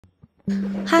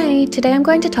Hi, today I'm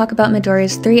going to talk about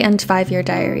Midori's 3 and 5-year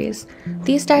diaries.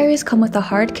 These diaries come with a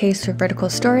hard case for vertical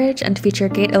storage and feature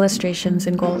gate illustrations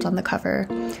in gold on the cover.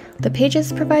 The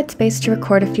pages provide space to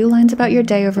record a few lines about your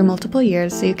day over multiple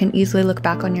years so you can easily look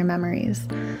back on your memories.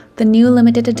 The new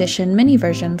limited edition mini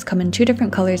versions come in 2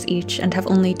 different colors each and have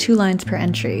only 2 lines per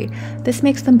entry. This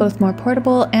makes them both more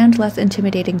portable and less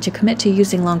intimidating to commit to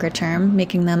using longer term,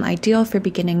 making them ideal for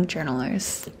beginning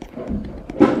journalers.